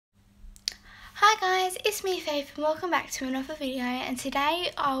Hi guys, it's me Faith and welcome back to another video, and today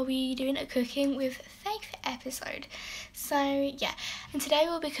I'll be doing a cooking with Faith episode. So yeah, and today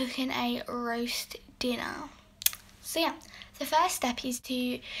we'll be cooking a roast dinner. So yeah, the first step is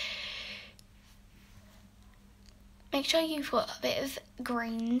to make sure you've got a bit of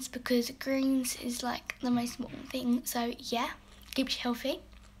greens, because greens is like the most important thing. So yeah, keeps you healthy.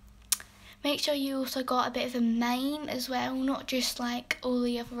 Make sure you also got a bit of a main as well, not just like all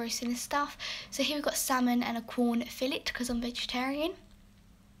the other roasting and stuff. So here we've got salmon and a corn fillet because I'm vegetarian.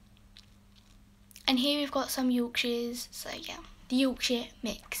 And here we've got some Yorkshires, so yeah, the Yorkshire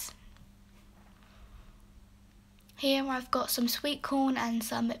mix. Here I've got some sweet corn and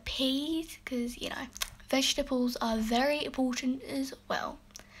some peas because, you know, vegetables are very important as well.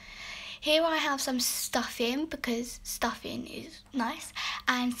 Here I have some stuffing because stuffing is nice,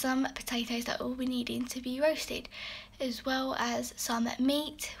 and some potatoes that will be needing to be roasted, as well as some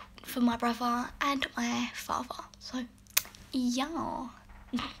meat for my brother and my father. So yeah.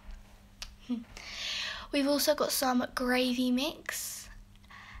 We've also got some gravy mix,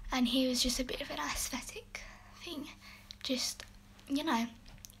 and here is just a bit of an aesthetic thing, just, you know,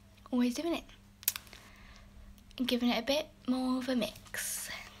 always doing it and giving it a bit more of a mix.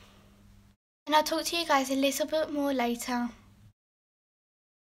 And I'll talk to you guys a little bit more later.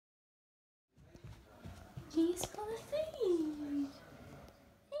 Here's for the food.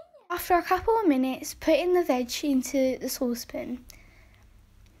 After a couple of minutes, put in the veg into the saucepan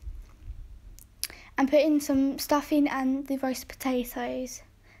and put in some stuffing and the roast potatoes.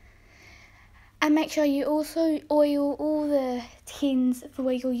 And make sure you also oil all the tins for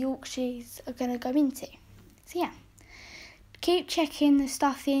where your Yorkshires are going to go into. So yeah, keep checking the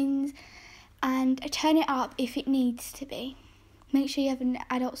stuffings and turn it up if it needs to be. Make sure you have an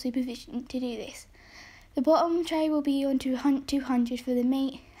adult supervision to do this. The bottom tray will be on 200 for the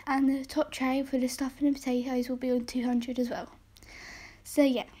meat, and the top tray for the stuffing and potatoes will be on 200 as well. So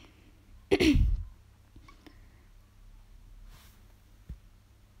yeah.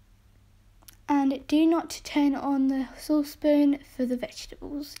 And do not turn on the saucepan for the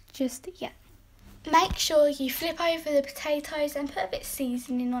vegetables just yet. Make sure you flip over the potatoes and put a bit of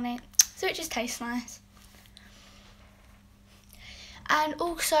seasoning on it so it just tastes nice. And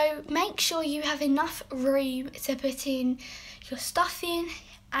also make sure you have enough room to put in your stuffing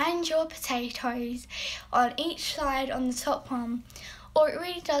and your potatoes on each side on the top one, or it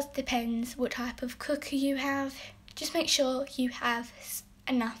really does depend what type of cooker you have. Just make sure you have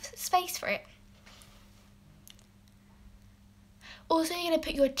enough space for it. Also, you're going to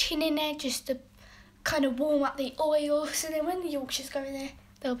put your tin in there just to kind of warm up the oil, so then when the Yorkshires go in there,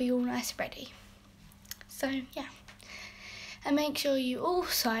 they'll be all nice and ready. So yeah, and make sure you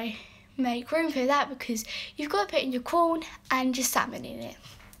also make room for that, because you've got to put in your corn and your salmon in it.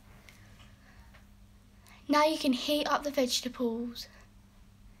 Now you can heat up the vegetables.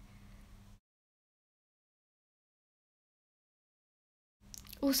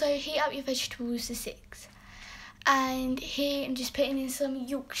 Also heat up your vegetables to 6. And here I'm just putting in some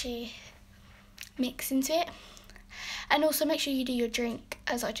Yorkshire mix into it. And also make sure you do your drink,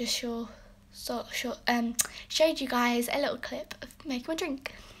 as I just showed you guys a little clip of making my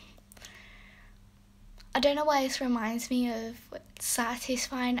drink. I don't know why this reminds me of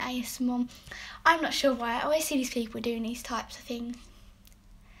Satisfying ASMR. I'm not sure why. I always see these people doing these types of things.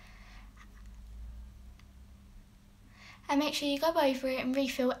 And make sure you go over it and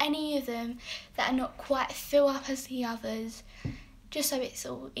refill any of them that are not quite fill up as the others, just so it's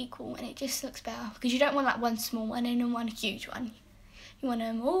all equal and it just looks better, because you don't want like one small one and then one huge one. You want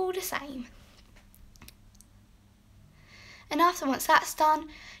them all the same. And once that's done,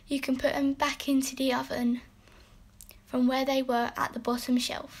 you can put them back into the oven from where they were at the bottom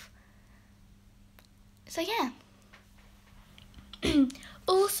shelf. So yeah.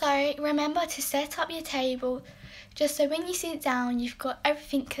 Also, remember to set up your table just so when you sit down you've got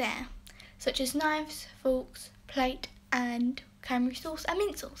everything there, such as knives, forks, plate and cranberry sauce and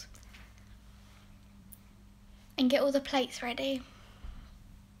mint sauce. And get all the plates ready.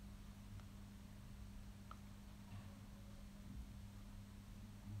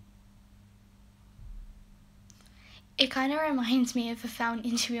 It kind of reminds me of a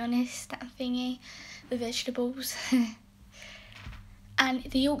fountain, to be honest, that thingy, the vegetables. And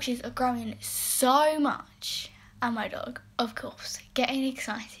the Yorkshires are growing so much, and my dog, of course, getting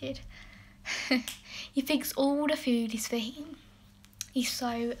excited. He thinks all the food is for him. He's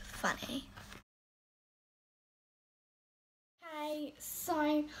so funny. Okay, so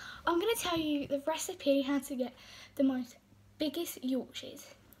I'm going to tell you the recipe how to get the biggest Yorkshires.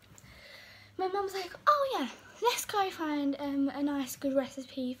 My mum's like, oh yeah, let's go find a nice good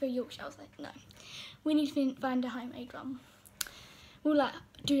recipe for Yorkshire. I was like, no, we need to find a homemade one. We'll like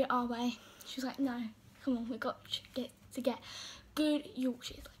do it our way. She was like, no, come on, we got to get good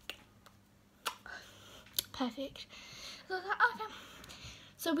Yorkshires, like perfect. So I was like, okay.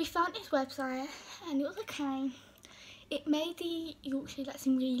 So we found this website and it was okay. It made the Yorkshire like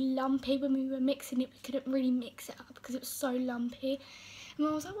seem really lumpy when we were mixing it. We couldn't really mix it up because it was so lumpy. And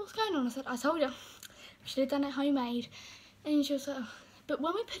Mum was like, what's going on? I said, I told you, we should have done it homemade. And she was like, oh. But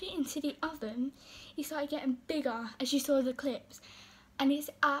when we put it into the oven, it started getting bigger, as you saw the clips. And it's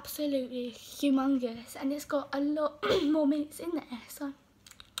absolutely humongous. And it's got a lot more minutes in there. So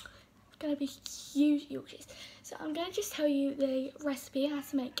it's going to be huge Yorkshires. So I'm going to just tell you the recipe how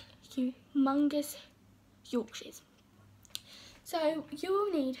to make humongous Yorkshires. So you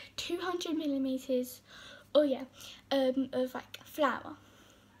will need 200 millimeters, of like flour.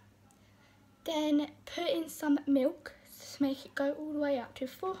 Then put in some milk to make it go all the way up to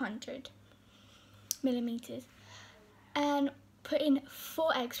 400 millimeters, and put in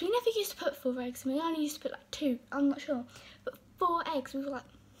 4 eggs. We never used to put 4 eggs. We only used to put like 2. I'm not sure, but 4 eggs. We were like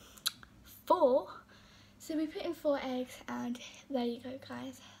 4. So we put in 4 eggs, and there you go,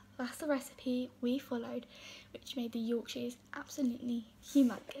 guys. That's the recipe we followed, which made the Yorkshires absolutely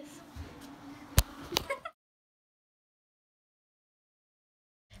humongous.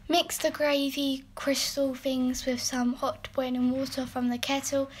 Mix the gravy crystal things with some hot boiling water from the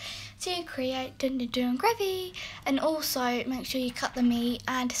kettle to create dun dun dun gravy, and also make sure you cut the meat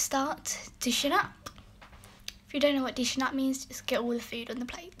and start dishing up. If you don't know what dishing up means, just get all the food on the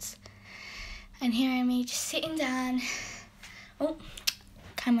plates. And here I me just sitting down. Oh,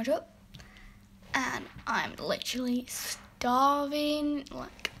 camera drop. And I'm literally starving,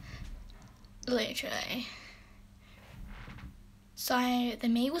 like literally. So the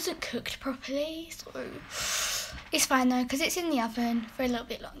meat wasn't cooked properly, so it's fine though because it's in the oven for a little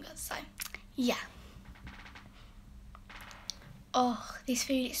bit longer. So yeah. Oh, this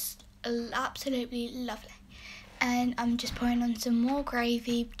food is absolutely lovely. And I'm just pouring on some more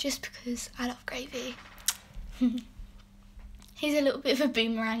gravy just because I love gravy. Here's a little bit of a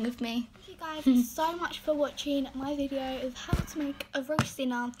boomerang of me. Thank you guys so much for watching my video of how to make a roast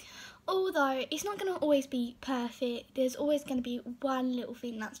dinner. Although it's not going to always be perfect, there's always going to be one little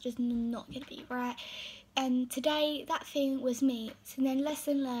thing that's just not going to be right. And today that thing was meat, and then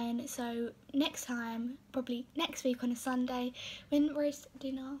lesson learned. So next time, probably next week on a Sunday, when roast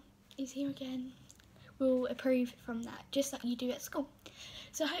dinner is here again, we'll approve from that, just like you do at school.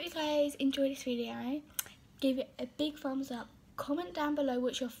 So I hope you guys enjoyed this video. Give it a big thumbs up. Comment down below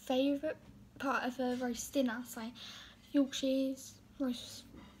what's your favourite part of a roast dinner. So Yorkshires, roast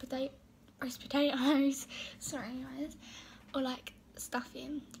potatoes, sorry guys, or like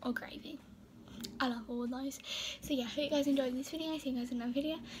stuffing or gravy. I love all of those. So yeah, hope you guys enjoyed this video. See you guys in another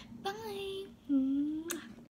video. Bye.